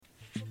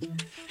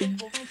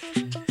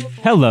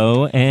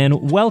Hello,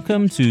 and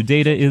welcome to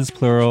Data is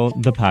Plural,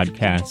 the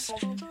podcast.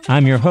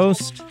 I'm your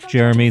host,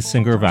 Jeremy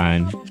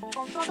Singer-Vine.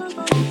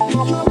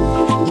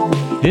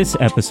 This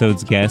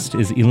episode's guest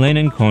is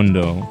Elena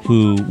Nkondo,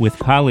 who, with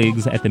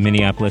colleagues at the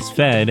Minneapolis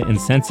Fed and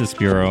Census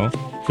Bureau,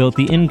 built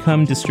the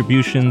Income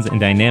Distributions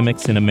and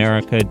Dynamics in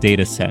America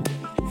dataset,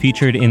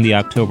 featured in the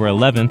October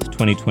 11th,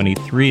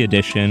 2023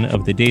 edition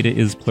of the Data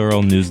is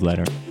Plural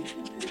newsletter.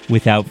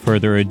 Without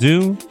further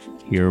ado,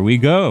 here we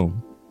go.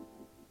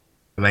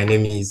 My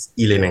name is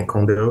Elena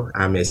Nkondo.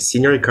 I'm a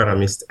senior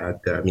economist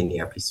at the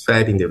Minneapolis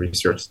Fed in the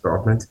research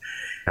department.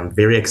 I'm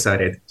very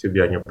excited to be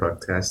on your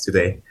podcast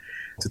today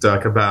to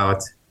talk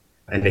about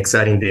an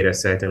exciting data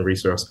set and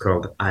resource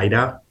called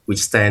IDA, which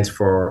stands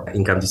for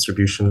Income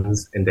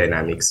Distributions and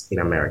Dynamics in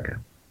America.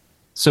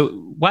 So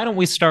why don't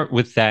we start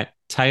with that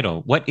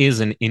title? What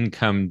is an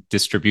income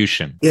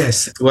distribution?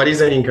 Yes, what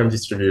is an income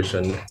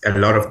distribution? A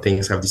lot of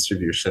things have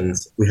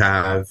distributions. We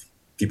have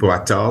people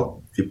are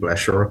tall, people are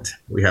short.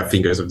 We have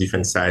fingers of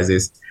different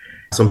sizes.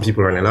 Some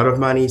people earn a lot of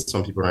money,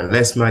 some people earn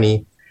less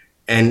money.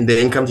 And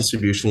the income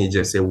distribution is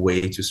just a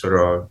way to sort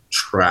of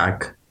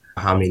track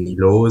how many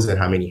lows and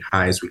how many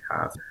highs we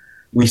have.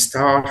 We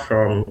start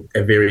from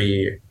a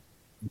very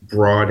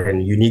broad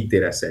and unique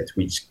data set,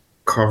 which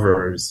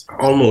covers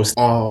almost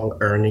all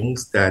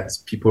earnings that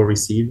people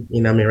receive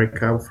in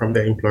America from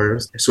their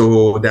employers.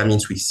 So that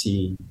means we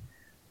see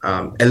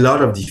a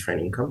lot of different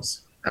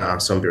incomes,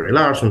 some very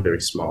large, some very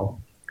small.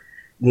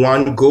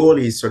 One goal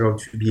is sort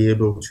of to be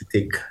able to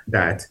take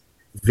that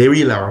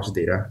very large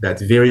data, that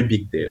very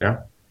big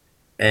data,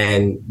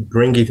 and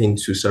bring it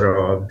into sort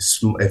of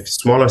a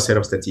smaller set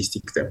of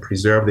statistics that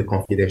preserve the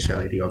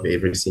confidentiality of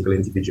every single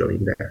individual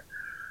in there.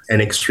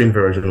 An extreme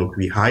version would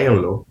be high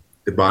and low,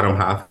 the bottom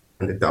half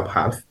and the top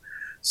half.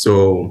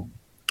 So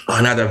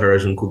another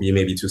version could be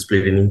maybe to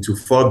split it into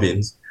 4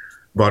 bins,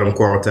 bottom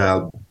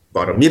quartile,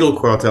 bottom middle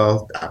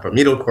quartile, upper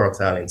middle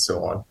quartile, and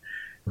so on.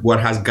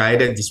 What has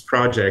guided this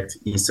project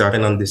is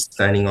certain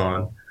understanding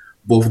on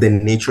both the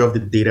nature of the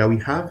data we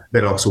have,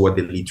 but also what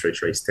the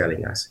literature is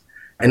telling us,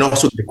 and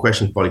also the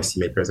question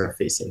policymakers are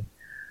facing.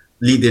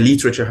 The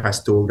literature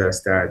has told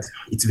us that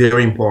it's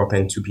very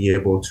important to be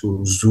able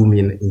to zoom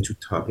in into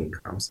top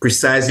incomes,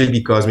 precisely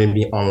because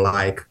maybe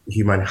unlike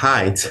human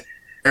height,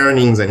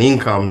 earnings and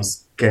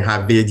incomes can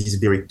have these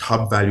very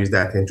top values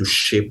that tend to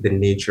shape the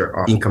nature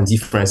of income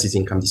differences,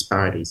 income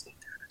disparities.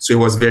 So it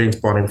was very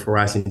important for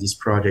us in this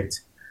project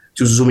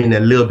to zoom in a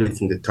little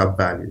bit in the top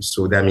values.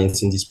 So that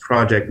means in this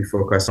project, we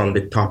focus on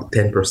the top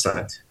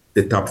 10%,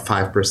 the top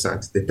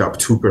 5%, the top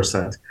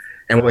 2%.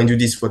 And when we do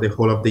this for the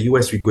whole of the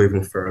US, we go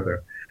even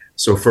further.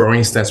 So for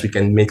instance, we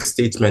can make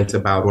statements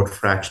about what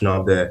fraction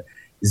of the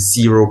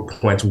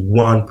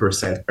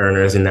 0.1%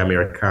 earners in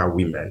America are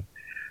women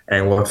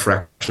and what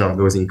fraction of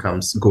those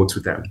incomes go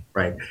to them,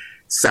 right?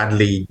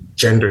 Sadly,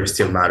 gender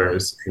still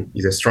matters and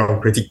is a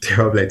strong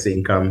predictor of, let's say,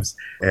 incomes.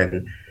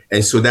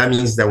 And so that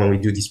means that when we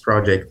do this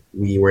project,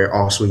 we were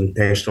also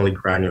intentionally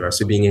granular.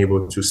 So being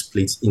able to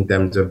split in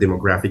terms of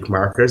demographic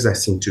markers that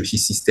seem to be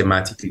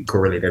systematically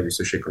correlated with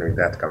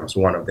socioeconomic outcomes.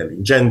 One of them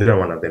in gender,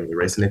 one of them in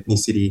race and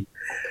ethnicity,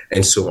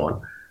 and so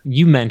on.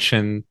 You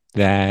mentioned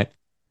that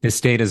this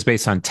data is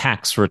based on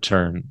tax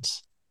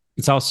returns.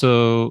 It's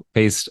also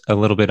based a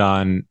little bit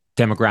on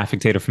demographic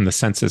data from the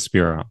Census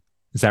Bureau.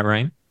 Is that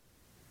right?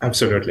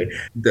 Absolutely.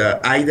 The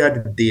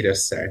IDA data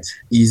set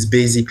is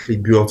basically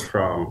built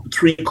from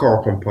 3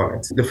 core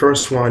components. The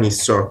first one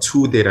is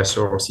 2 data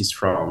sources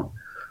from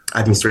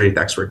administrative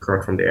tax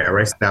record from the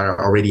IRS that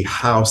are already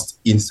housed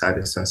inside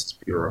the Census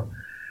Bureau.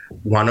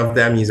 One of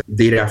them is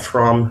data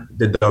from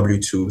the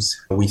W-2s.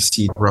 We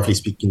see, roughly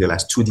speaking, the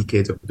last 2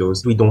 decades of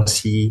those. We don't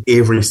see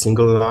every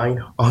single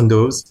line on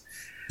those.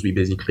 We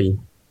basically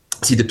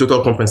see the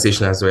total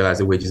compensation as well as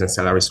the wages and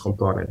salaries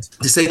component.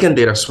 The second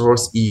data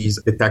source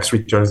is the tax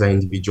returns that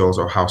individuals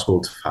or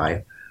households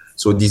file.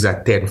 So these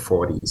are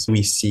 1040s.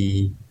 We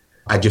see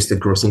adjusted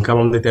gross income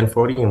on the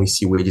 1040 and we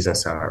see wages and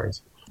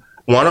salaries.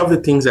 One of the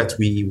things that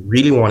we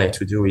really wanted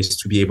to do is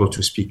to be able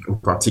to speak in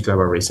particular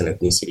about race and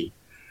ethnicity.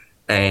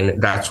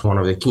 And that's one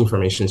of the key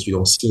informations you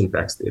don't see in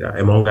tax data,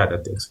 among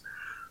other things.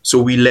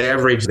 So we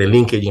leverage the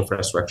linkage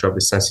infrastructure of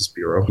the Census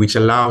Bureau, which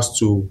allows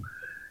to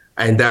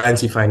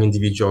identify an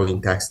individual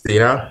in tax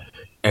data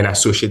and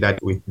associate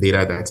that with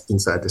data that's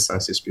inside the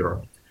Census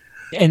Bureau.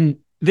 And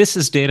this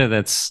is data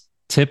that's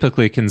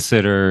typically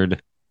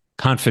considered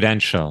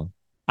confidential.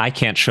 I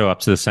can't show up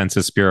to the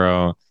Census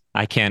Bureau.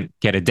 I can't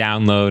get a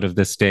download of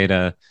this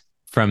data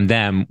from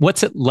them.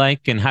 What's it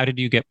like, and how did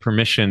you get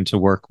permission to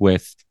work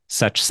with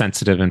such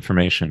sensitive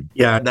information?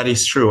 Yeah, that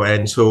is true.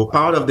 And so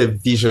part of the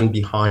vision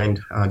behind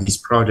this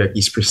project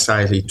is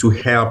precisely to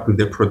help with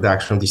the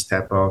production of this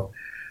type of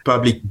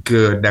public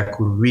good that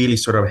could really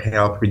sort of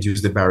help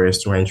reduce the barriers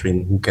to entry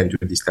in who can do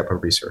this type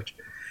of research.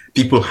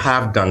 People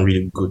have done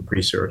really good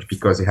research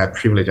because they have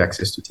privileged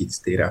access to this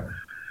data.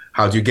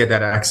 How do you get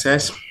that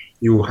access?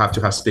 You have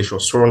to have special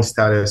sourcing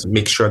status,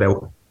 make sure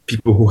that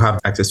people who have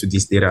access to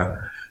this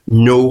data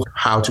know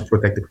how to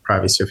protect the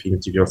privacy of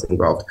individuals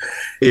involved.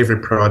 Every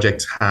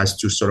project has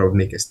to sort of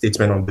make a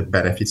statement on the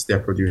benefits they're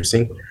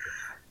producing.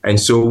 And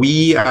so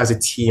we as a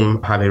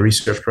team have a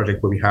research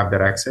project where we have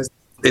that access.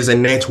 There's a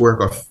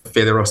network of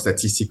federal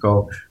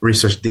statistical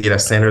research data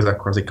centers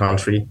across the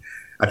country.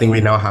 I think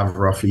we now have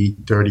roughly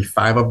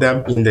 35 of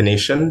them in the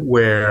nation,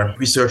 where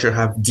researchers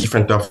have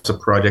different types of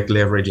projects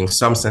leveraging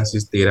some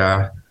census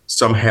data,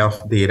 some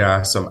health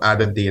data, some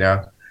other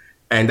data.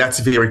 And that's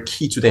very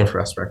key to the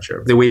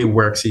infrastructure. The way it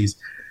works is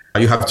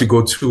you have to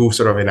go to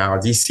sort of an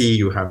RDC,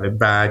 you have a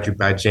badge, you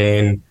badge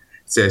in,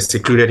 it's a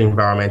secluded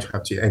environment, you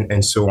have to,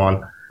 and so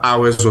on.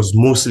 Ours was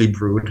mostly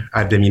brewed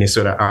at the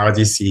Minnesota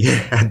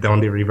RDC down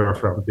the river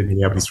from the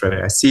Minneapolis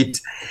where I sit.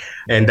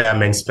 And that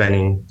meant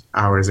spending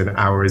hours and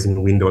hours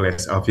in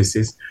windowless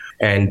offices.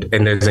 And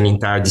there's an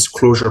entire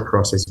disclosure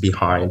process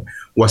behind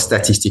what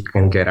statistics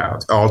can get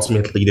out.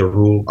 Ultimately, the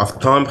rule of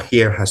thumb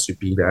here has to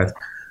be that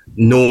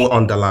no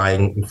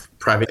underlying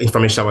private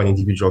information about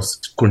individuals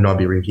could not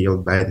be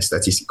revealed by the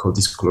statistical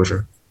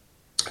disclosure.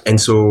 And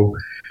so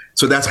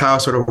that's how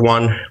sort of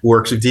one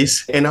works with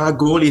this. And our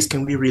goal is,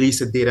 can we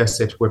release a data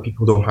set where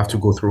people don't have to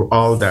go through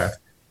all that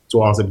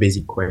to answer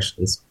basic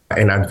questions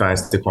and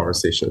advance the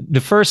conversation?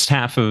 The first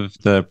half of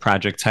the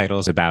project title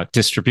is about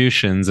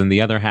distributions, and the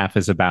other half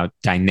is about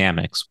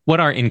dynamics. What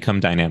are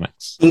income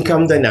dynamics?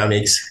 Income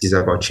dynamics is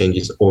about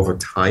changes over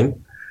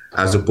time,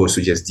 as opposed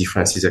to just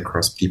differences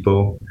across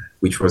people,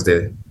 which was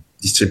the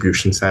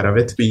distribution side of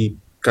it. We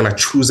kind of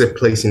choose a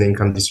place in the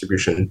income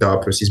distribution,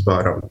 top versus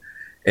bottom,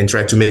 and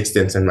try to make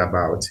statements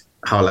about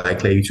how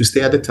likely are you to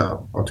stay at the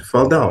top or to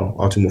fall down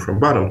or to move from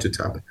bottom to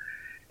top.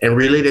 And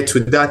related to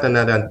that,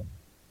 another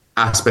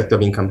aspect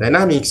of income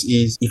dynamics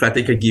is, if I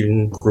take a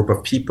given group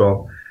of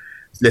people,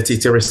 let's say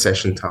it's a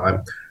recession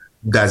time,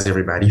 does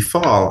everybody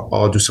fall,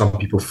 or do some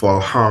people fall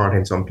hard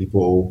and some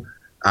people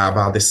are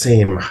about the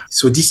same?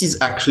 So this is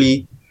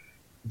actually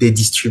the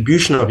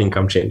distribution of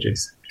income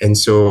changes. And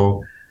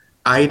so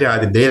either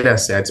the data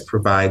set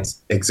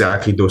provides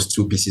exactly those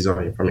two pieces of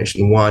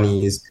information. One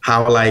is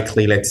how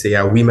likely, let's say,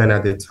 are women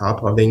at the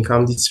top of the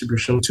income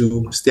distribution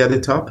to stay at the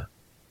top,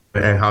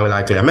 and how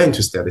likely are men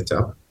to stay at the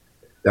top.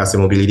 That's the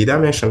mobility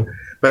dimension.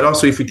 But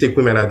also, if we take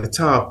women at the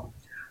top,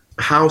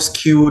 how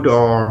skewed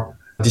or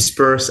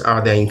dispersed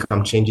are their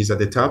income changes at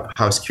the top?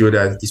 How skewed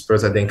are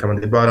dispersed are the income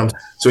at the bottom?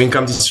 So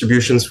income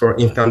distributions for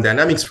income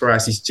dynamics for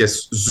us is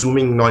just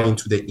zooming not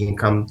into the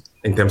income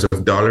in terms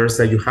of dollars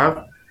that you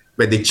have,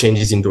 but the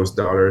changes in those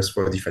dollars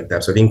for different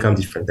types of income,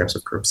 different types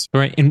of groups.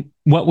 All right. And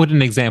what would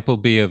an example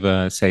be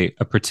of say,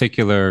 a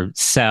particular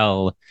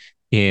cell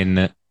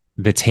in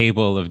the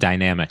table of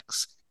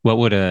dynamics? What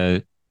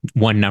would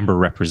one number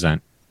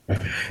represent?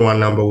 One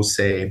number will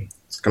say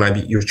it's going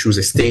to be, you choose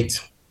a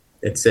state.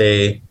 Let's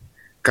say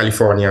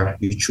California,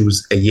 you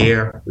choose a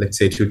year, let's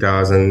say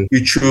 2000.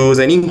 You choose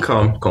an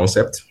income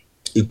concept.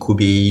 It could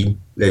be,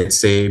 let's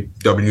say,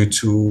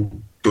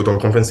 W2 total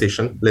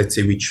compensation. Let's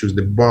say we choose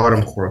the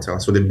bottom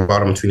quartile, so the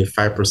bottom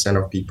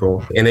 25% of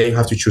people, and then you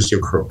have to choose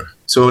your group.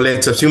 So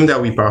let's assume that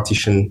we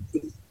partition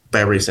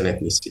by race and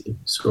ethnicity.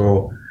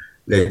 So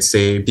let's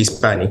say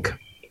Hispanic.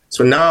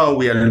 So now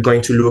we are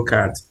going to look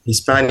at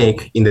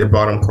Hispanic in the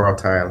bottom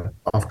quartile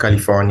of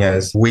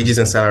California's wages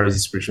and salary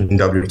distribution in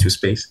W2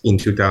 space in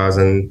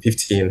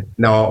 2015.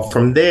 Now,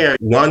 from there,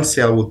 one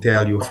cell will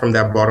tell you from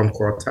that bottom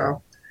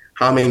quartile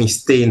how many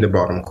stay in the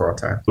bottom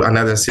quartile.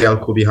 Another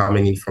cell could be how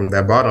many from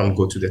that bottom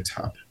go to the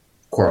top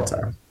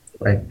quartile,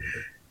 right?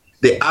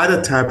 The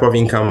other type of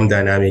income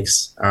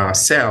dynamics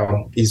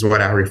cell is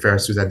what I refer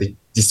to as the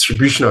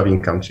distribution of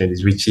income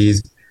changes, which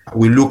is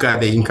we look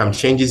at the income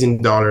changes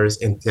in dollars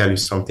and tell you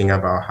something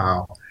about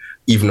how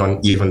even or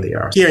uneven they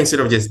are. Here, instead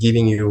of just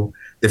giving you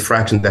the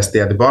fraction that stay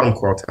at the bottom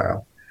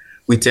quartile,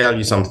 we tell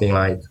you something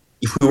like,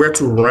 if we were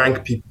to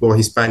rank people,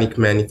 Hispanic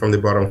men from the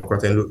bottom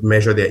quartile and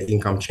measure their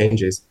income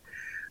changes,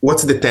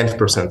 what's the 10th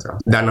percentile?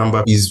 That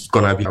number is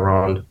going to be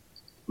around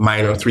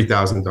minus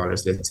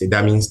 $3,000, let's say.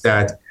 That means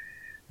that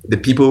the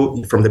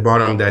people from the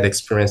bottom that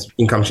experience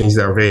income changes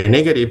that are very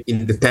negative,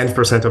 in the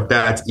 10% of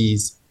that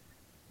is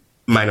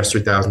minus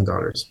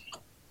 $3,000.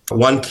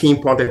 One key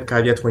important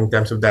caveat in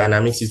terms of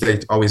dynamics is that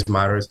it always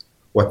matters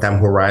what time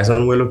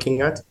horizon we're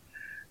looking at.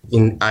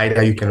 In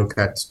either you can look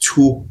at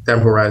two time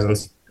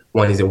horizons.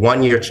 One is a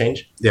 1 year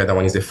change, the other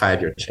one is a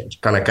 5 year change,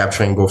 kind of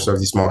capturing both of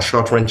these more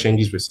short run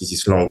changes versus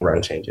these long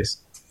run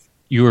changes.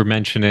 You were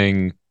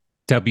mentioning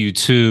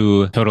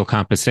W2 total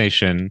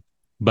compensation,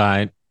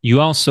 but you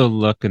also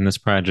look in this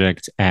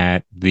project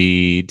at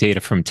the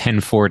data from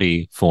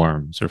 1040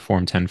 forms or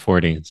Form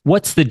 1040.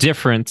 What's the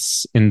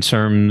difference in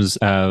terms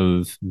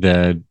of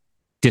the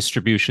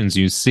distributions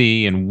you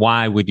see, and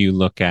why would you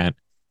look at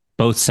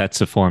both sets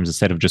of forms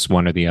instead of just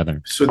one or the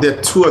other? So there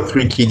are 2 or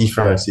 3 key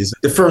differences.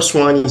 The first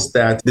one is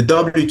that the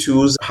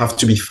W2s have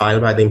to be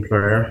filed by the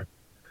employer.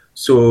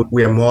 So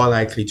we are more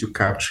likely to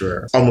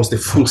capture almost the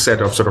full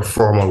set of sort of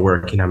formal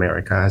work in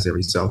America as a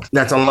result.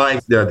 That's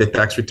unlike the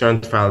tax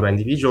returns filed by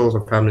individuals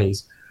or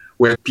families,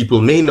 where people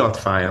may not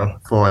file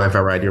for a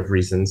variety of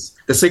reasons.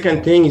 The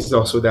second thing is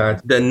also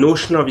that the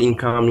notion of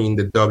income in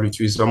the W2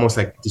 is almost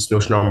like this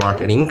notion of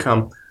market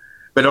income,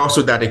 but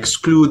also that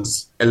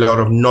excludes a lot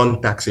of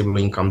non-taxable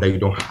income that you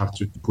don't have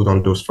to put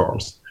on those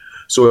forms.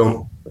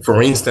 So,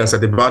 for instance,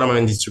 at the bottom of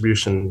the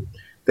distribution,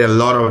 there are a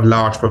lot of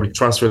large public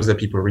transfers that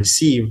people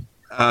receive,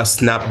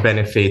 SNAP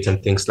benefits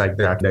and things like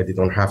that they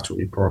don't have to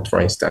report, for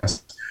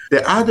instance.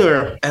 The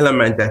other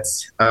element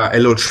that's a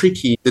little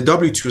tricky, the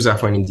W-2s are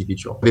for an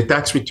individual. The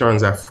tax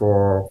returns are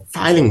for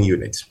filing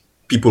units.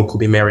 People could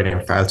be married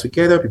and file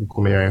together. People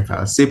could be married and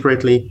file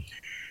separately.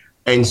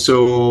 And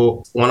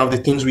so one of the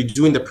things we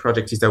do in the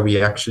project is that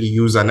we actually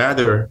use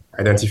another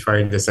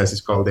identifier in the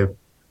census called the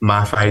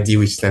MAF ID,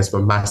 which stands for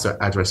Master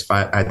Address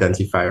File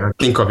Identifier.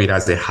 Think of it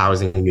as a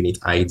housing unit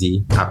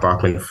ID,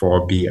 apartment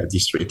 4B, a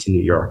district in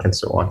New York, and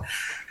so on.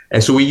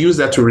 And so we use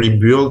that to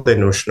rebuild the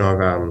notion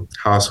of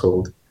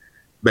household,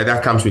 but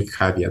that comes with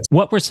caveats.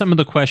 What were some of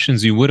the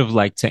questions you would have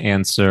liked to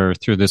answer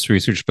through this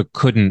research but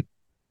couldn't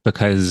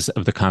because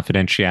of the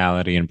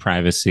confidentiality and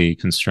privacy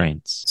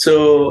constraints?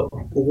 So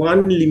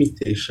one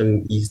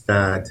limitation is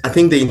that I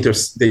think the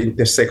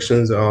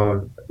intersections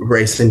of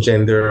race and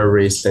gender,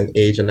 race and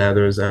age and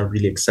others are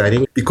really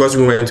exciting. Because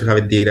we wanted to have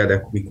a data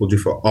that we could do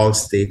for all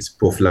states,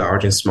 both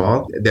large and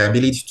small, the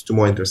ability to do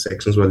more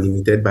intersections were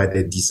limited by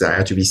the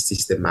desire to be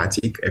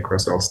systematic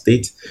across all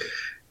states.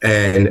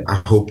 And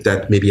I hope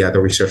that maybe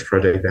other research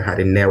projects that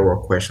had a narrower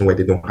question where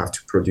they don't have to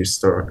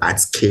produce or at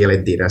scale a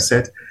data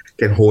set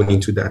can hone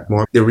into that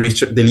more. The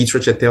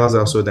literature tells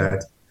also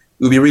that it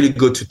would be really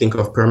good to think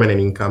of permanent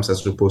incomes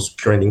as opposed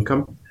to current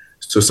income.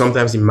 So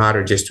sometimes it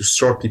matters just to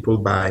sort people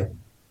by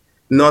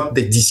not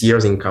this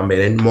year's income, but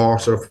a more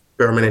sort of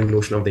permanent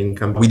notion of the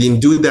income. We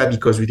didn't do that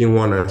because we didn't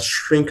want to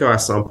shrink our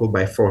sample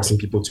by forcing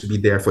people to be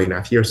there for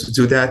enough years to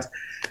do that.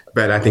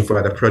 But I think for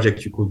other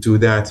projects, you could do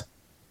that.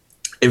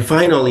 And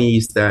finally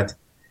is that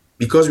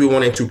because we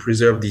wanted to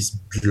preserve this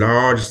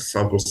large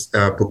sample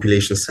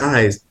population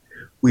size,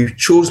 we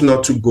chose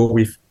not to go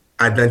with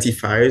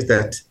identifiers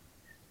that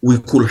we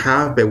could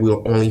have, but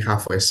we'll only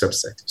have for a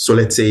subset. So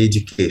let's say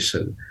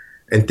education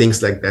and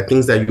things like that,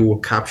 things that you will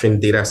capture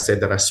in data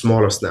set that are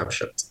smaller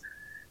snapshots,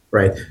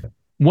 right?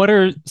 What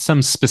are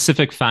some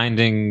specific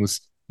findings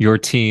your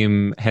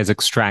team has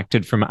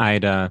extracted from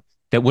IDA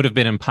that would have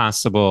been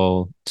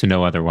impossible to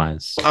know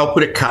otherwise? I'll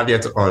put a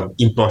caveat on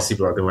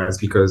impossible otherwise,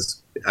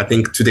 because I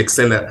think to the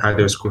extent that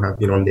others could have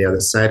been on the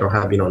other side or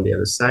have been on the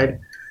other side,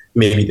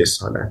 maybe they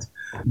saw that.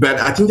 But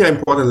I think there are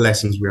important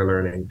lessons we are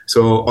learning.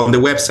 So on the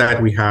website,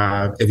 we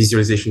have a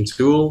visualization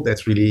tool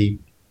that's really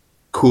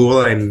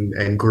cool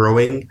and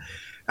growing.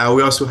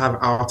 We also have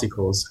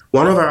articles.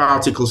 One of our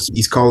articles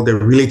is called The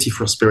Relative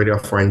Prosperity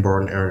of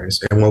Foreign-Born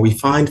Earners. And what we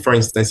find, for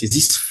instance, is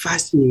this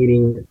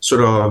fascinating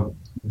sort of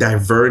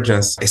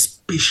divergence,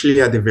 especially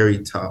at the very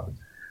top,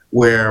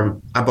 where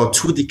about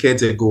 2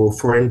 decades ago,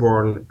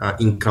 foreign-born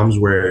incomes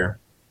were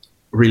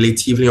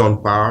relatively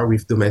on par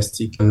with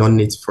domestic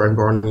non-native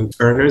foreign-born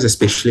earners,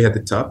 especially at the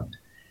top.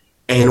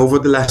 And over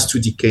the last 2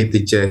 decades, they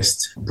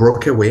just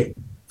broke away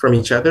from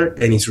each other.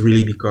 And it's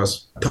really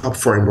because top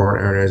foreign-born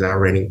earners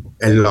are earning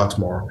a lot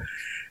more.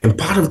 And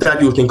part of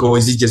that, you'll think, oh,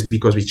 is it just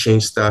because we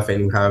changed stuff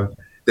and we have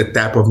the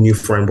type of new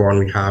foreign-born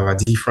we have are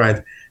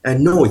different?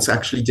 And no, it's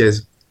actually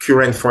just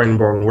current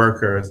foreign-born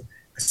workers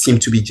seem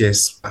to be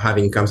just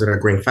having incomes that are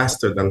growing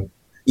faster than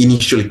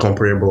initially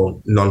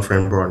comparable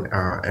non-foreign-born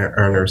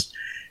earners.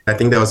 I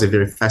think that was a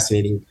very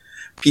fascinating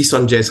piece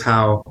on just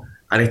how,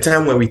 at a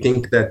time when we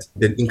think that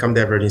the income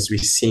divergence we're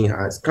seeing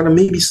is kind of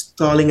maybe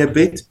stalling a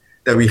bit,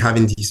 that we're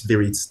having this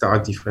very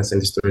stark difference,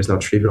 and the story is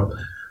not trivial.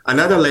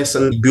 Another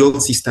lesson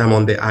builds this time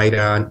on the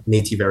IDA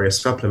native area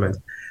supplement.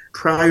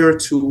 Prior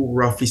to,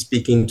 roughly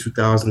speaking,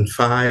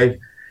 2005,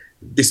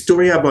 the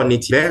story about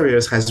native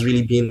areas has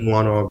really been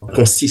one of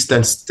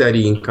consistent,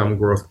 steady income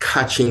growth,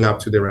 catching up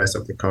to the rest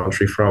of the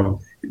country from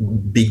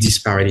big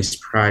disparities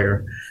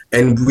prior.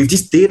 And with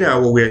this data,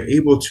 what we're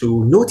able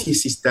to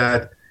notice is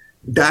that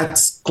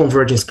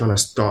convergence kind of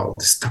stalled,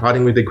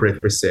 starting with the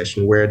Great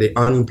Recession, where the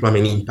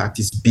unemployment impact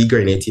is bigger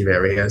in native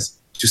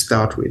areas to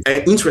start with.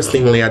 And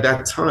interestingly, at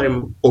that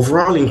time,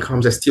 overall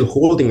incomes are still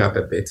holding up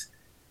a bit.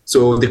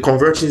 So the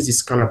convergence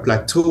is kind of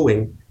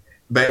plateauing,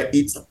 but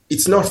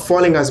it's not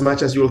falling as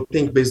much as you'll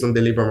think based on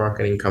the labor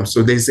market income.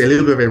 So there's a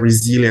little bit of a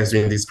resilience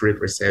during this Great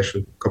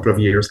Recession, a couple of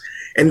years.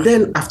 And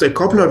then after a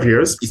couple of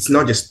years, it's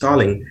not just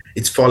stalling,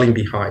 it's falling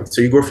behind.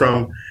 So you go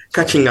from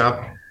catching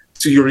up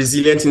to your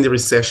resilience in the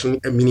recession,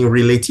 meaning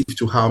relative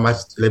to how much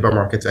the labor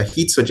markets are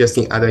hit,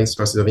 suggesting other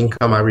sources of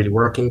income are really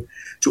working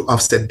to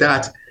offset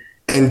that.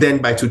 And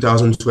then by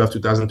 2012,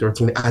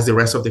 2013, as the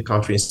rest of the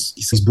country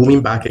is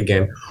booming back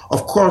again,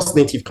 of course,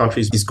 native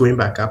countries is going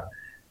back up,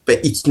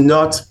 but it's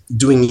not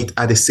doing it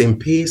at the same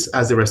pace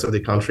as the rest of the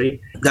country.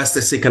 That's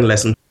the second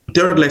lesson.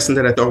 Third lesson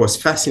that I thought was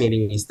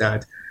fascinating is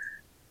that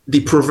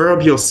the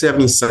proverbial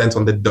 70 cents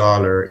on the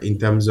dollar in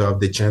terms of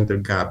the gender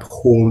gap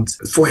holds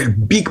for a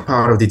big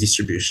part of the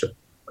distribution,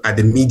 at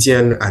the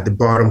median, at the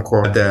bottom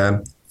quarter,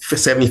 the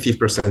 75th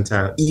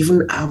percentile,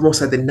 even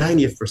almost at the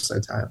 90th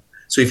percentile.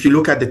 So if you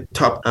look at the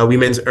top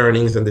women's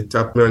earnings and the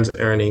top men's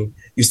earning,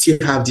 you still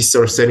have this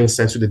sort of 70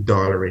 cents to the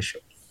dollar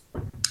ratio.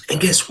 And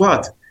guess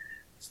what?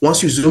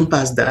 Once you zoom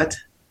past that,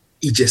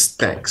 it just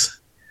tanks.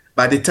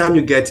 By the time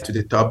you get to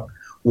the top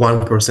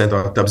 1%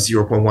 or top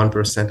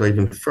 0.1% or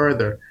even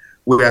further,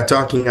 we are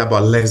talking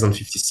about less than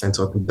 50 cents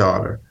on the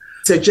dollar,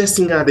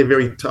 suggesting at the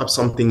very top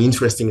something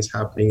interesting is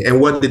happening.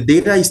 And what the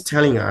data is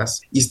telling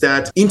us is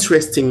that,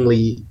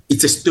 interestingly,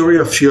 it's a story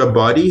of fewer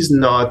bodies,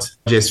 not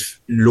just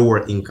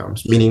lower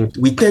incomes, meaning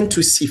we tend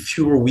to see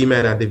fewer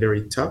women at the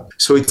very top.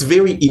 So it's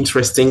very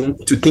interesting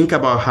to think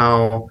about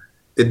how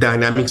the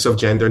dynamics of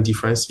gender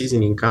differences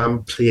in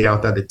income play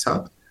out at the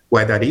top.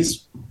 Why that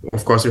is,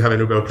 of course, we have a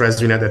Nobel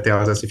Prize winner that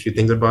tells us a few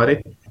things about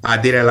it. Our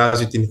data allows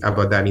you to think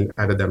about that in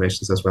other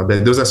dimensions as well.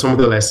 But those are some of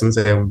the lessons,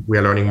 and we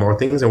are learning more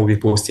things, and we'll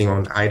be posting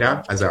on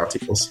IDA as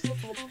articles.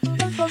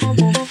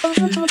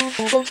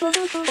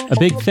 A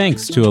big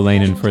thanks to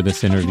Elaine for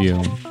this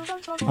interview.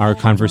 Our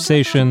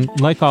conversation,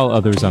 like all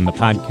others on the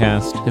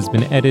podcast, has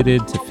been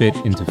edited to fit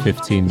into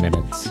 15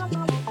 minutes.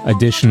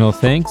 Additional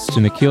thanks to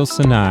Nikhil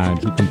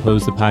Sanad, who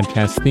composed the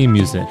podcast theme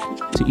music,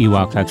 to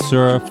Iwa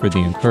Katsura for the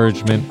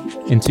encouragement,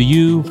 and to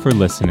you for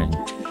listening.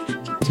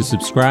 To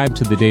subscribe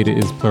to the Data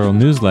is Plural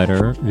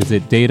newsletter,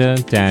 visit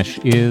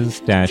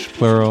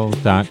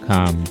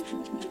data-is-plural.com.